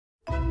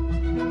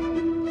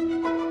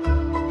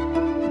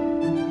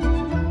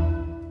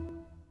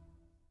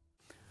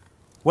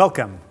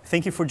Welcome.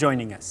 Thank you for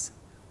joining us.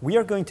 We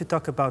are going to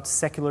talk about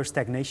secular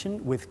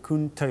stagnation with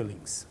Coen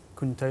Teulings.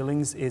 Coen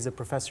Teulings is a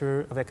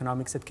professor of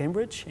economics at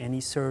Cambridge, and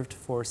he served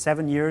for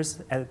 7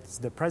 years as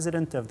the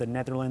president of the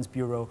Netherlands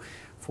Bureau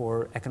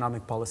for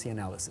Economic Policy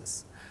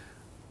Analysis.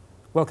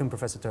 Welcome,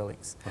 Professor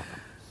Teulings. Welcome.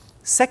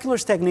 Secular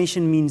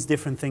stagnation means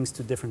different things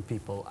to different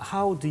people.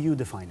 How do you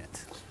define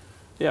it?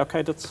 Yeah,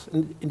 okay, that's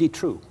indeed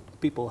true.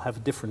 People have a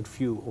different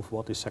view of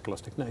what is secular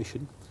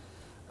stagnation.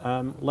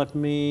 Let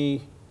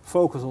me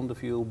focus on the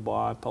view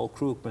by Paul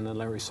Krugman and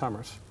Larry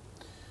Summers,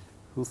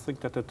 who think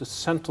that the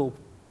central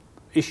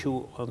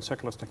issue on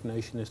secular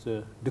stagnation is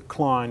the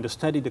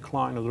steady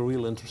decline of the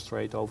real interest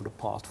rate over the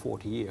past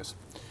 40 years.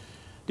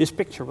 This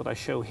picture, what I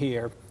show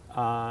here,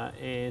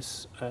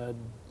 is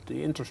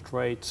the interest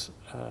rates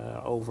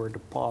over the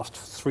past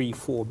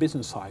 3-4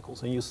 business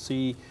cycles. And you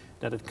see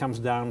that it comes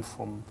down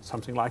from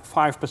something like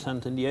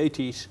 5% in the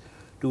 80s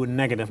to a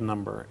negative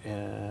number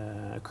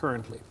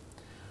currently.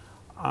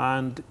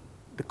 And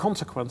the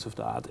consequence of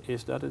that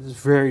is that it is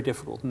very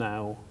difficult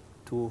now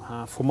to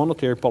have, for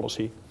monetary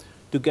policy,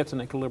 to get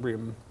an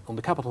equilibrium on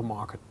the capital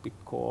market,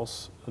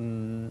 because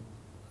a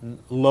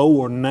low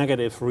or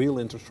negative real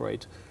interest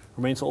rate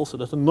remains also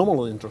that the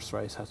nominal interest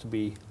rates have to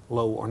be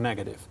low or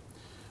negative.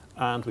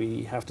 And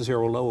we have the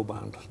zero lower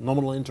bound.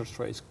 Nominal interest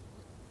rates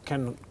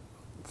can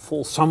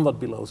fall somewhat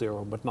below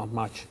zero, but not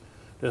much.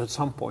 That at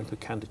some point we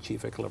can't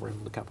achieve equilibrium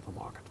in the capital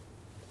market.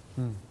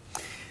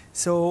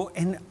 So,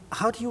 and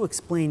how do you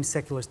explain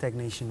secular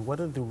stagnation?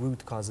 What are the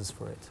root causes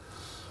for it?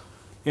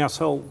 Yeah,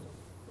 so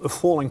a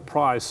falling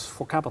price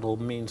for capital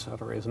means that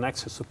there is an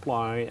excess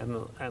supply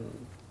and a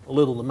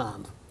little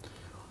demand.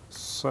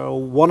 So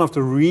one of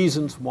the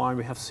reasons why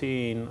we have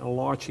seen a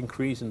large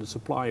increase in the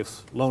supply of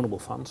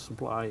loanable funds,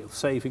 supply of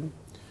saving,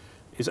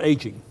 is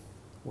aging.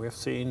 We have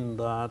seen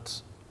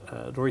that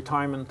the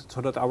retirement,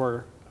 so that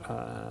our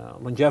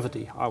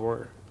longevity,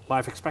 our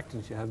life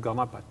expectancy has gone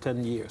up by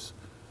 10 years.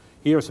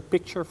 Here's a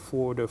picture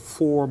for the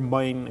 4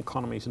 main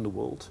economies in the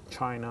world: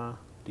 China,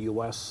 the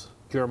US,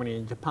 Germany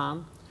and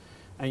Japan.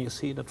 And you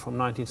see that from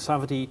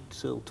 1970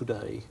 till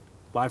today,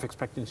 life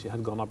expectancy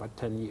had gone up by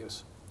 10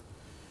 years.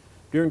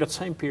 During that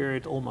same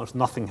period, almost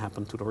nothing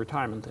happened to the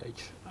retirement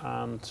age.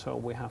 And so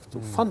we have to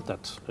fund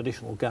that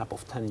additional gap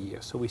of 10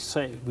 years. So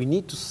we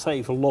need to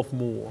save a lot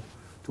more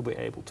to be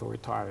able to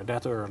retire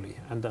that early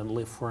and then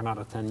live for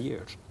another 10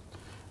 years.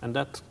 And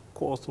that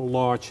caused a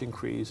large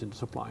increase in the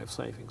supply of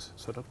savings.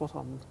 So that was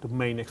one of the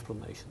main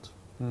explanations.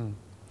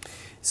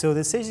 So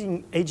this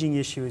aging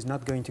issue is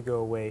not going to go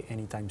away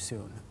anytime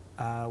soon.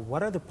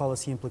 What are the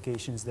policy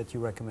implications that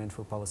you recommend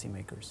for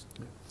policymakers?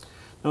 Yeah.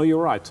 No,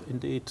 you're right.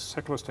 Indeed,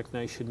 secular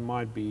stagnation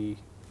might indeed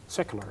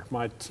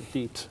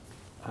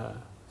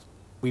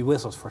be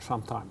with us for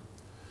some time.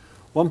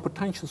 One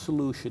potential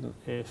solution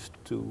is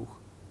to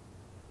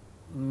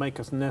make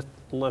us to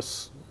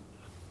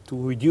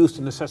reduce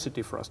the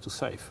necessity for us to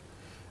save.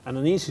 And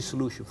an easy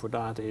solution for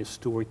that is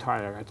to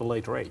retire at a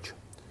later age.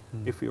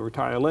 If we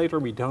retire later,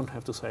 we don't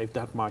have to save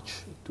that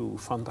much to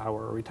fund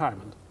our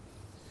retirement.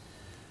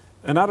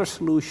 Another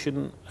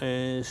solution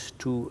is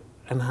to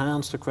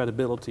enhance the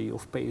credibility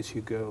of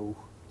pay-as-you-go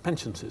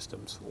pension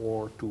systems,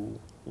 or to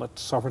let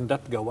sovereign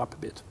debt go up a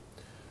bit.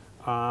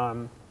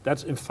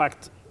 That's in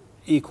fact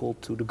equal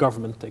to the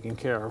government taking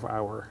care of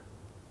our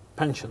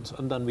pensions,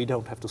 and then we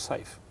don't have to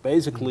save.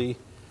 Basically,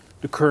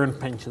 the current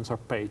pensions are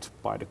paid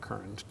by the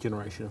current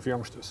generation of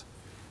youngsters,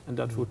 and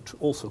that would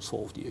also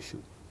solve the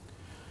issue.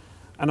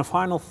 And a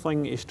final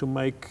thing is to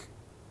make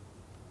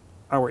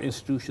our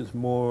institutions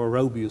more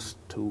robust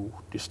to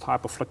this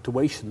type of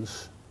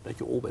fluctuations that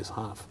you always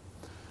have.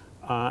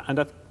 And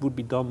that would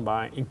be done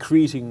by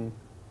increasing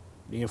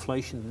the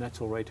inflation, the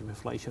natural rate of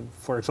inflation,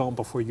 for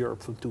example, for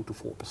Europe from 2 to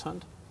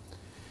 4%.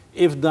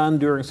 If then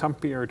during some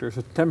period there's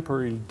a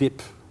temporary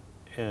dip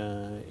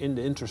in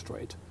the interest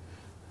rate,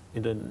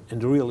 in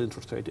the real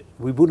interest rate,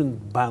 we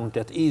wouldn't bound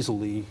that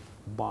easily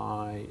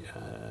by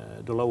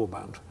the lower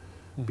bound,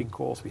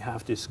 because we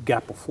have this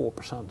gap of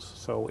 4%.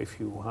 So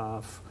if you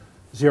have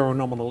zero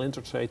nominal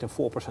interest rate and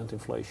 4%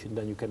 inflation,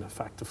 then you can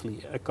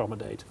effectively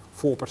accommodate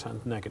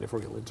 4% negative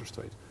real interest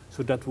rate.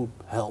 So that would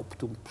help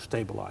to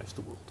stabilize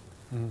the world.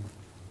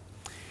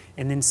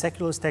 And in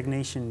secular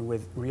stagnation,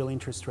 with real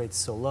interest rates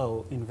so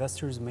low,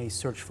 investors may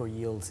search for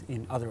yields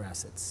in other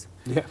assets.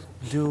 Yeah.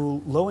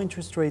 Do low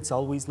interest rates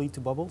always lead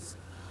to bubbles?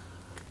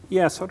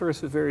 Yeah, so there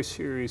is a very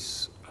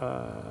serious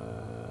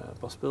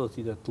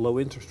possibility that low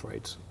interest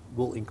rates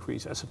will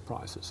increase asset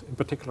prices, in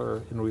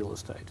particular in real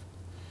estate.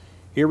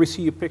 Here we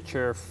see a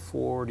picture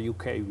for the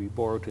UK. We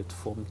borrowed it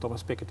from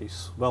Thomas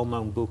Piketty's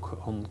well-known book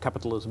on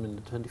capitalism in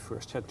the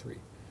 21st century.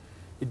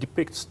 It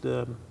depicts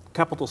the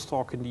capital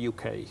stock in the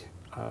UK,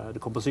 the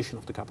composition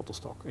of the capital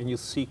stock. And you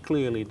see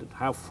clearly that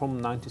how from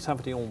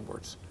 1970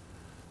 onwards,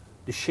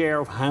 the share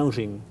of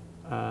housing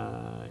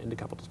in the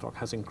capital stock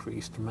has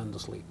increased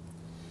tremendously.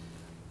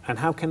 And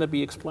how can that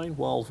be explained?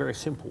 Well, very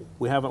simple.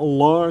 We have a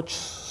large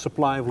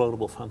supply of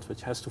loanable funds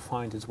which has to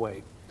find its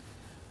way.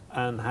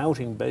 And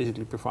housing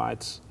basically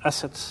provides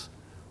assets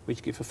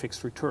which give a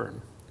fixed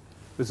return.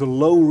 with a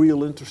low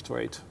real interest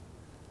rate,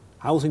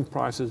 housing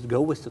prices go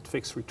with that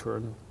fixed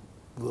return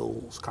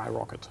will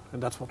skyrocket.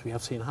 And that's what we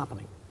have seen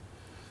happening.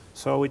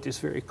 So it is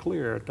very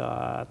clear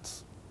that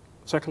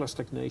secular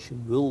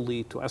stagnation will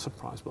lead to asset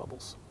price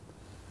bubbles.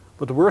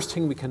 But the worst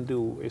thing we can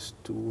do is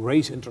to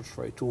raise interest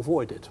rate to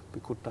avoid it,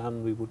 because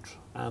then we would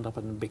end up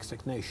in a big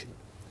stagnation.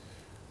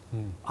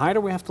 Either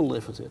we have to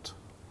live with it,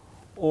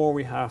 or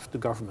we have the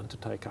government to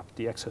take up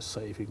the excess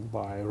saving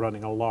by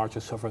running a larger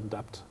sovereign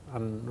debt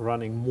and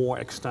running more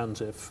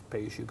extensive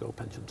pay-as-you-go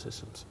pension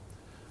systems.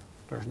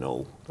 There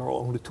are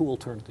only two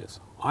alternatives: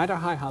 either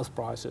high house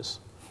prices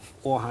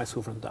or high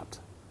sovereign debt.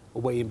 A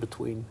way in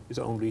between is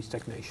only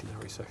stagnation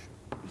and recession.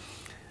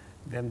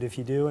 Damned if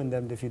you do and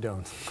damned if you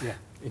don't. Yeah,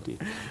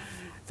 indeed.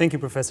 Thank you,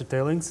 Professor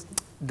Teulings.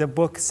 The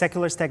book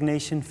Secular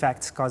Stagnation,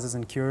 Facts, Causes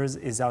and Cures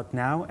is out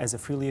now as a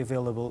freely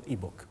available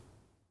ebook.